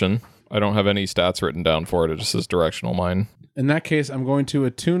an option. I don't have any stats written down for it. It just says directional mine. In that case, I'm going to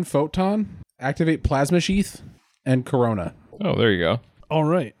attune Photon, activate Plasma Sheath, and Corona. Oh, there you go. All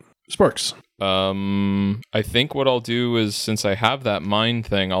right. Sparks. I think what I'll do is, since I have that mine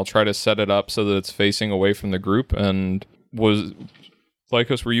thing, I'll try to set it up so that it's facing away from the group. And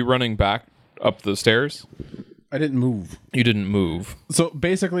Lycos, were you running back up the stairs? I didn't move. You didn't move. So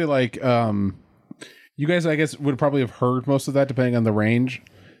basically, like, you guys, I guess, would probably have heard most of that depending on the range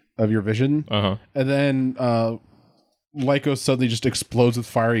of your vision. Uh-huh. And then Lycos suddenly just explodes with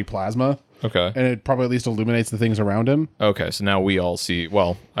fiery plasma, Okay. and it probably at least illuminates the things around him. Okay, so now we all see.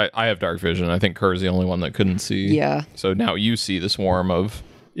 Well, I have dark vision. I think Kerr's the only one that couldn't see. Yeah. So now you see the swarm of.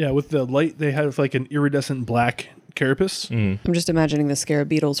 Yeah, with the light, they have like an iridescent black carapace. I'm just imagining the scarab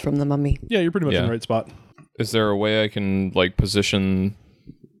beetles from the mummy. Yeah, you're pretty much in Yeah. the right spot. Is there a way I can like position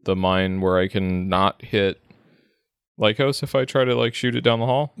the mine where I can not hit Lycos if I try to like shoot it down the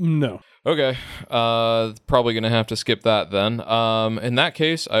hall? No. Okay, probably gonna have to skip that then. In that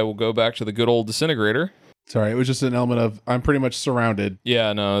case, I will go back to the good old disintegrator. Sorry, it was just an element of I'm pretty much surrounded.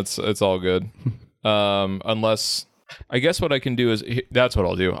 Yeah, no, it's all good. Unless I guess what I can do is that's what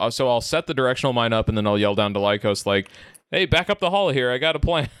I'll do. So I'll set the directional mine up, and then I'll yell down to Lycos like, "Hey, back up the hall here! I got a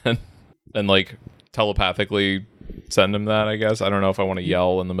plan," and like telepathically send him that. I guess I don't know if I want to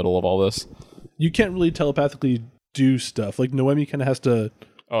yell in the middle of all this. You can't really telepathically do stuff. Like Noemi kind of has to.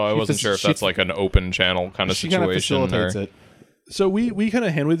 Oh, I wasn't sure if that's like an open channel kind of She kind of situation. facilitates Or, it. So we kind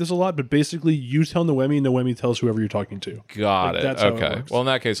of handle this a lot, but basically you tell Noemi, Noemi tells whoever you're talking to. got Like, it. that's how it Okay. works. Well, in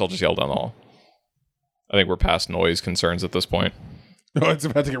that case, I'll just yell down the hall. I think we're past noise concerns at this point. Oh, it's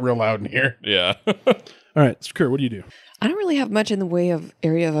about to get real loud in here. Yeah. All right, Skur, what do you do? I don't really have much in the way of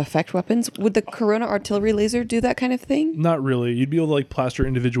area of effect weapons. Would the Corona artillery laser do that kind of thing? Not really. You'd be able to like plaster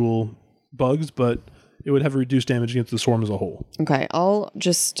individual bugs, but it would have reduced damage against the swarm as a whole. Okay, I'll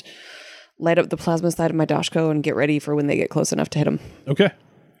just light up the plasma side of my Dashko and get ready for when they get close enough to hit them. Okay.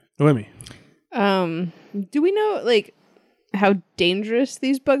 Noemi. Do we know like how dangerous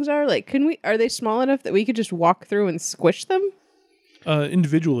these bugs are? Like, are they small enough that we could just walk through and squish them?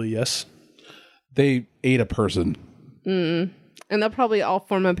 Individually, yes. They ate a person. And they'll probably all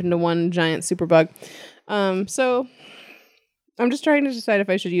form up into one giant super bug. So I'm just trying to decide if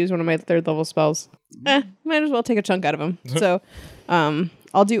I should use one of my 3rd level spells. Might as well take a chunk out of them. So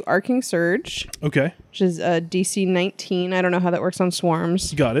I'll do Arcing Surge, Okay. which is DC 19. I don't know how that works on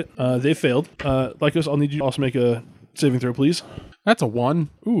swarms. You got it. They failed. Lycos, I'll need you to also make a saving throw, please. That's a 1.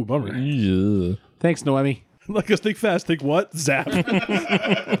 Ooh, bummer. Yeah. Thanks, Noemi. Lycos, think fast. Think what? Zap.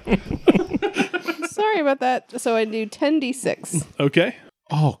 Sorry about that. So I do 10d6. Okay.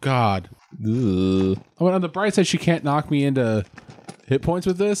 Oh, God. I mean, on the bright side, she can't knock me into hit points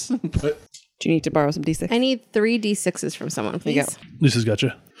with this. But Do you need to borrow some D6? I need 3 d6s from someone, There you please. go. Lisa's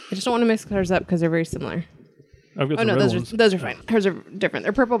gotcha. I just don't want to mix hers up because they're very similar. I've got Oh the no, red those ones. are those are fine. Hers are different.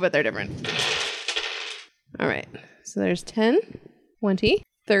 They're purple, but they're different. All right. So there's 10, 20,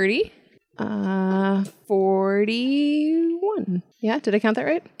 30, 41. Yeah, did I count that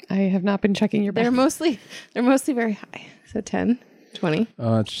right? I have not been checking your back. They're mostly very high. So 10, 20,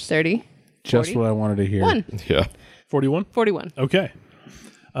 it's 30, just 40, what I wanted to hear. 1, Yeah. 41? 41. Okay.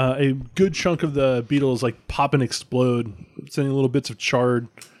 A good chunk of the beetles like pop and explode, sending little bits of charred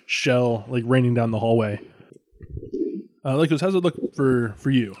shell like raining down the hallway. Lycos, how's it look for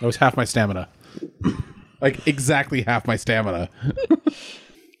you? That was half my stamina. Like, exactly half my stamina.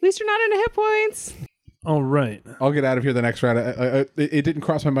 At least you're not into hit points. All right. I'll get out of here the next round. It didn't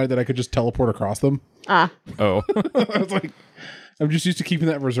cross my mind that I could just teleport across them. Ah, Oh. I was like, I'm just used to keeping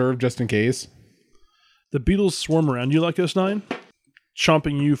that reserved just in case. The beetles swarm around you, Lycos 9,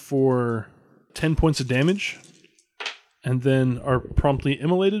 chomping you for 10 points of damage, and then are promptly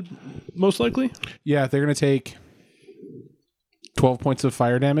immolated, most likely. Yeah, they're going to take 12 points of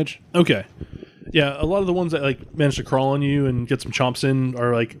fire damage. Okay. Yeah, a lot of the ones that like manage to crawl on you and get some chomps in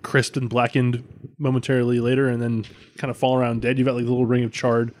are like crisped and blackened momentarily later and then kind of fall around dead. You've got like a little ring of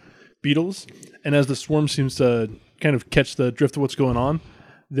charred beetles. And as the swarm seems to kind of catch the drift of what's going on,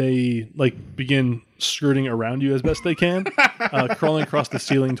 they like begin skirting around you as best they can, crawling across the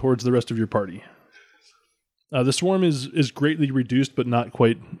ceiling towards the rest of your party. The swarm is greatly reduced, but not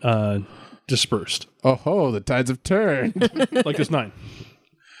quite dispersed. Oh ho, the tides have turned. Like it's 9.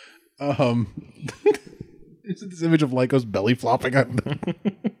 It's this image of Lyco's belly flopping on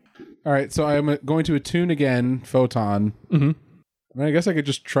All right, so I'm going to attune again, Photon. Mm-hmm. I mean, I guess I could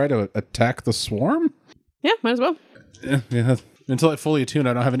just try to attack the swarm? yeah, might as well. Yeah. Until I fully attune,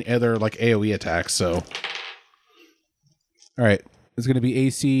 I don't have any other like AoE attacks, so. All right, it's going to be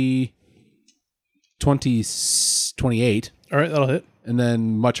AC 28, All right, that'll hit. and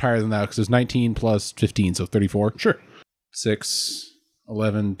then much higher than that because it's 19 plus 15, so 34. Sure. 6,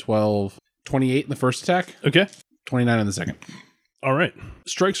 11, 12, 28 in the first attack, Okay. 29 in the second. All right.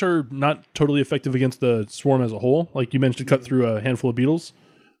 Strikes are not totally effective against the swarm as a whole. Like you managed to cut through a handful of beetles,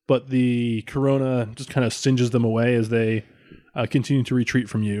 but the corona just kind of singes them away as they continue to retreat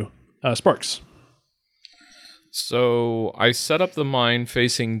from you. Sparks. So I set up the mine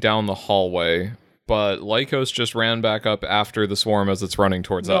facing down the hallway, but Lycos just ran back up after the swarm as it's running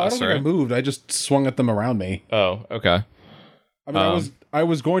towards No, I us, don't think I right? moved. I just swung at them around me. Oh, okay. I mean, I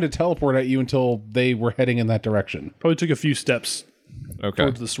was going to teleport at you until they were heading in that direction. Probably took a few steps Okay.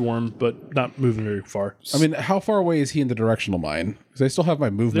 towards the swarm, but not moving very far. I mean, how far away is he in the directional mine? Because I still have my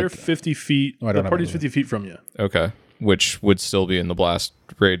movement. They're 50 feet. I don't The have party's any. 50 feet from you. Okay. Which would still be in the blast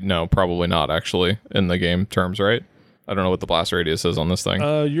rate? No, probably not actually in the game terms, right? I don't know what the blast radius is on this thing.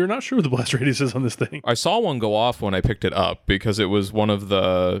 You're not sure what the blast radius is on this thing. I saw one go off when I picked it up because it was one of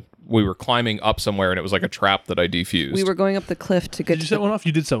the... We were climbing up somewhere and it was like a trap that I defused. We were going up the cliff to get Did you to set the, one off?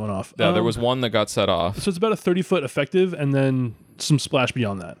 You did set one off. Yeah, there was one that got set off. So it's about a 30-foot effective, and then some splash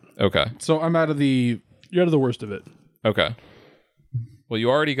beyond that. Okay. So I'm out of the. You're out of the worst of it. Okay. Well, you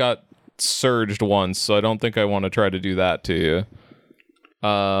already got surged once, so I don't think I want to try to do that to you.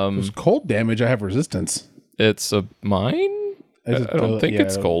 There's cold damage. I have resistance. It's a mine? I don't think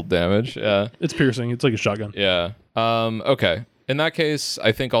it's cold damage. Yeah. It's piercing. It's like a shotgun. Yeah. Okay. In that case,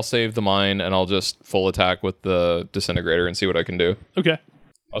 I think I'll save the mine and I'll just full attack with the disintegrator and see what I can do. Okay.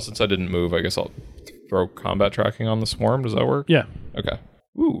 Oh, since I didn't move, I guess I'll throw combat tracking on the swarm. Does that work? Yeah. Okay.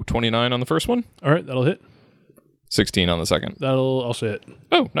 Ooh, 29 on the first one, All right. That'll hit. 16 on the second. That'll also hit.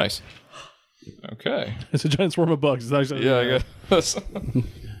 Oh, nice. Okay. It's a giant swarm of bugs. It's actually, Yeah, I guess.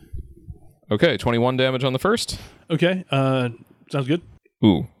 Okay, 21 damage on the first. Okay. Sounds good.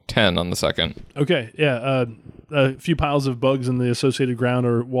 Ooh, 10 on the second. Okay. Yeah. A few piles of bugs in the associated ground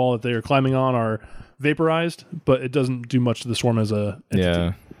or wall that they are climbing on are vaporized, but it doesn't do much to the swarm as a entity.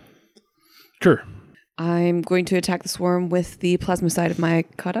 Yeah. Sure. I'm going to attack the swarm with the plasma side of my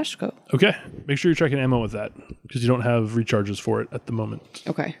Kadashko. Okay. Make sure you're checking ammo with that because you don't have recharges for it at the moment.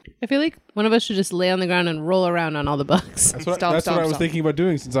 Okay. I feel like one of us should just lay on the ground and roll around on all the bugs. That's what, Stomp, that's stomp, what I was stomp. thinking about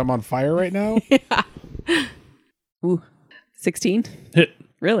doing since I'm on fire right now. Ooh. 16? Hit.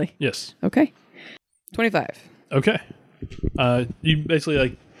 Really? Yes. Okay. 25. Okay. You basically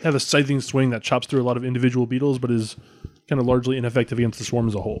like have a scything swing that chops through a lot of individual beetles, but is kind of largely ineffective against the swarm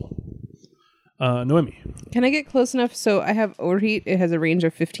as a whole. Noemi, Can I get close enough so I have overheat? It has a range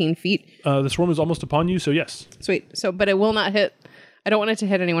of 15 feet. the swarm is almost upon you, so yes. Sweet. So, but it will not hit. I don't want it to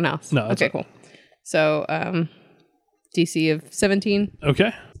hit anyone else. No, that's Okay, cool. So, DC of 17,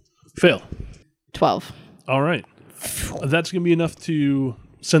 Okay. Fail. 12. All right. That's going to be enough to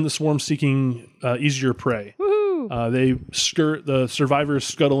send the swarm seeking easier prey. Woohoo! The survivors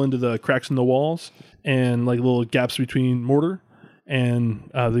scuttle into the cracks in the walls and like little gaps between mortar, and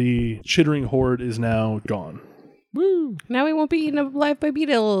the chittering horde is now gone. Woo! Now we won't be eaten alive by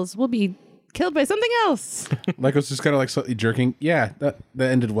beetles. We'll be killed by something else. Lycos just kind of like slightly jerking. Yeah, that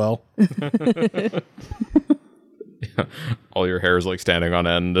ended well. All your hair is like standing on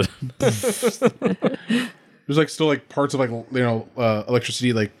end. There's like still like parts of like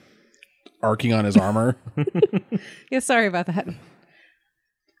electricity like arcing on his armor. Yeah, sorry about that.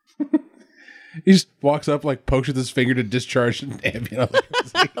 He just walks up, like pokes with his finger to discharge an ambient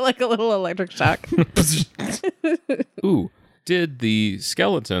electricity. Like a little electric shock. Ooh. Did the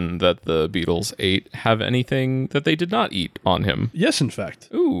skeleton that the beetles ate have anything that they did not eat on him? Yes, in fact.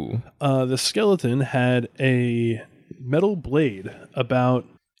 Ooh. The skeleton had a metal blade about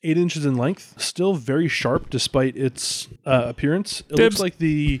 8 inches in length, still very sharp despite its appearance. It looks Dibs. like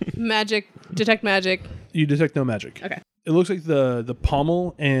Magic. Detect magic. you detect no magic. Okay. It looks like the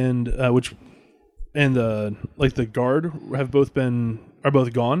pommel and the guard are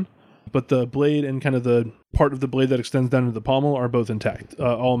both gone, but the blade and kind of the part of the blade that extends down to the pommel are both intact,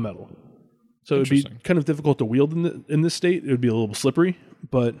 all metal. So it'd be Interesting. kind of difficult to wield in this state. It would be a little slippery,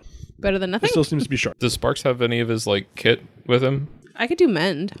 but Better than it nothing? still seems to be sharp. Does Sparks have any of his like kit with him? I could do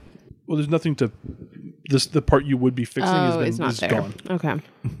mend. Well, there's nothing to the part you would be fixing Oh, is it's not there. gone. Okay.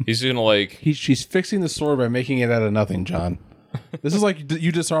 He's gonna like She's fixing the sword by making it out of nothing, John. This is like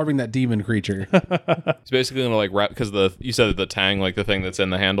you disarming that demon creature. he's basically gonna like wrap because you said that the tang, like the thing that's in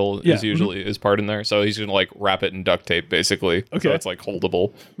the handle, Yeah. is usually is part in there. So he's gonna like wrap it in duct tape basically. Okay. So it's like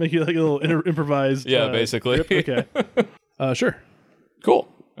holdable. Make it like a little improvised. Yeah, basically. grip. Okay. Sure. Cool.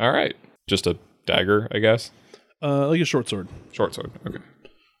 All right. Just a dagger, I guess. Like a short sword. Short sword. Okay.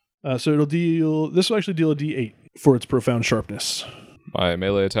 So this will actually deal a D8 for its profound sharpness. My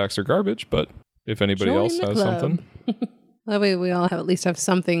melee attacks are garbage, but if anybody Join else the has club. something. That way we all at least have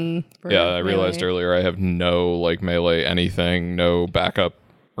something. For Yeah, I realized melee. earlier I have no like melee anything, no backup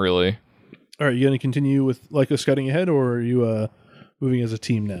really. All right, you going to continue with Lycos scouting ahead, or are you moving as a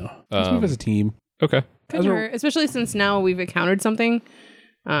team now? Let's move as a team. Okay. Could hurt, especially since now we've encountered something.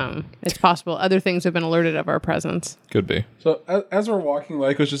 It's possible other things have been alerted of our presence. Could be. So as we're walking,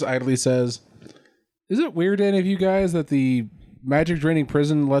 Lycos just idly says, Is it weird to any of you guys that the magic draining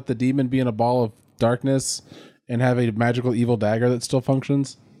prison let the demon be in a ball of darkness and have a magical evil dagger that still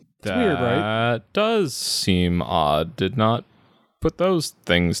functions? It's weird, right? That does seem odd. Did not put those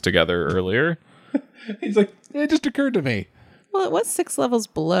things together earlier. He's like, it just occurred to me. Well, it was 6 levels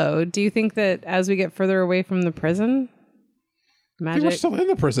below. Do you think that as we get further away from the prison, I think we're magic? still in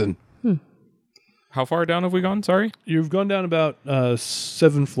the prison. How far down have we gone? Sorry. You've gone down about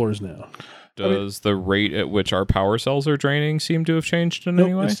 7 floors now. Does the rate at which our power cells are draining seem to have changed in any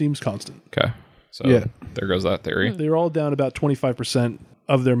Nope, way? it seems constant. Okay. So Yeah. there goes that theory. They're all down about 25%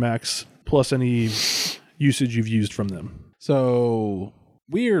 of their max, plus any usage you've used from them. So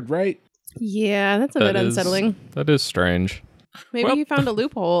weird, right? Yeah, that's a bit unsettling. That is strange. Maybe Well- he found a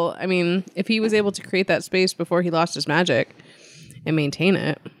loophole. I mean, if he was able to create that space before he lost his magic and maintain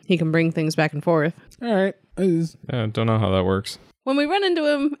it, he can bring things back and forth. All right. Yeah, don't know how that works. When we run into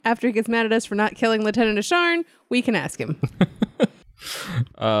him after he gets mad at us for not killing Lieutenant Asharn, we can ask him.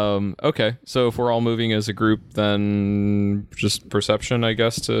 Okay, so if we're all moving as a group, then just perception, I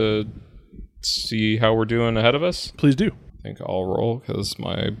guess, to see how we're doing ahead of us. Please do. I think I'll roll because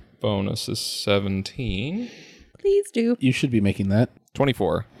my bonus is 17. Please do. You should be making that.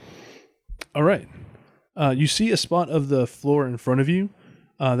 24. All right. You see a spot of the floor in front of you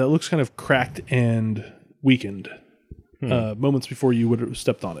that looks kind of cracked and weakened moments before you would have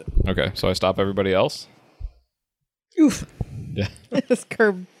stepped on it. Okay, so I stop everybody else. Oof. Yeah. This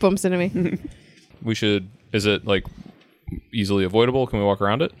curb bumps into me. We should. Is it like easily avoidable? Can we walk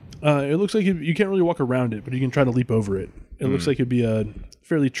around it? It looks like you can't really walk around it, but you can try to leap over it. It looks like it'd be a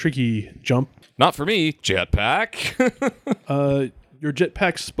fairly tricky jump. Not for me. Jetpack. Your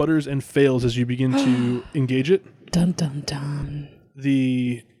jetpack sputters and fails as you begin to engage it. Dun dun dun.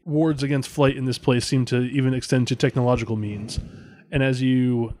 The wards against flight in this place seem to even extend to technological means. And as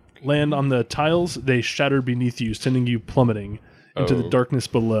you land on the tiles, they shatter beneath you, sending you plummeting into the darkness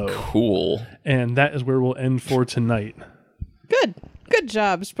below. Cool. And that is where we'll end for tonight. Good. Good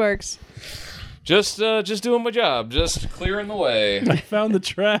job, Sparks. Just doing my job. Just clearing the way. I found the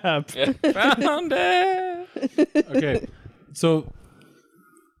trap. Found it. Okay. So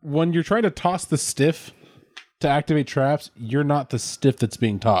when you're trying to toss the stiff to activate traps, you're not the stiff that's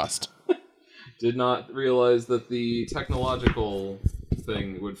being tossed. Did not realize that the technological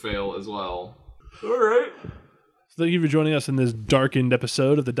thing would fail as well. All right. So thank you for joining us in this darkened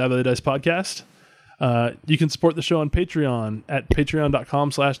episode of the Die by the Dice podcast. You can support the show on Patreon at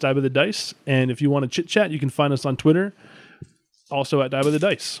patreon.com/diebythedice. And if you want to chit chat, you can find us on Twitter, also at Die by the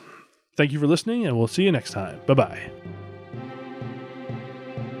Dice. Thank you for listening, and we'll see you next time. Bye-bye.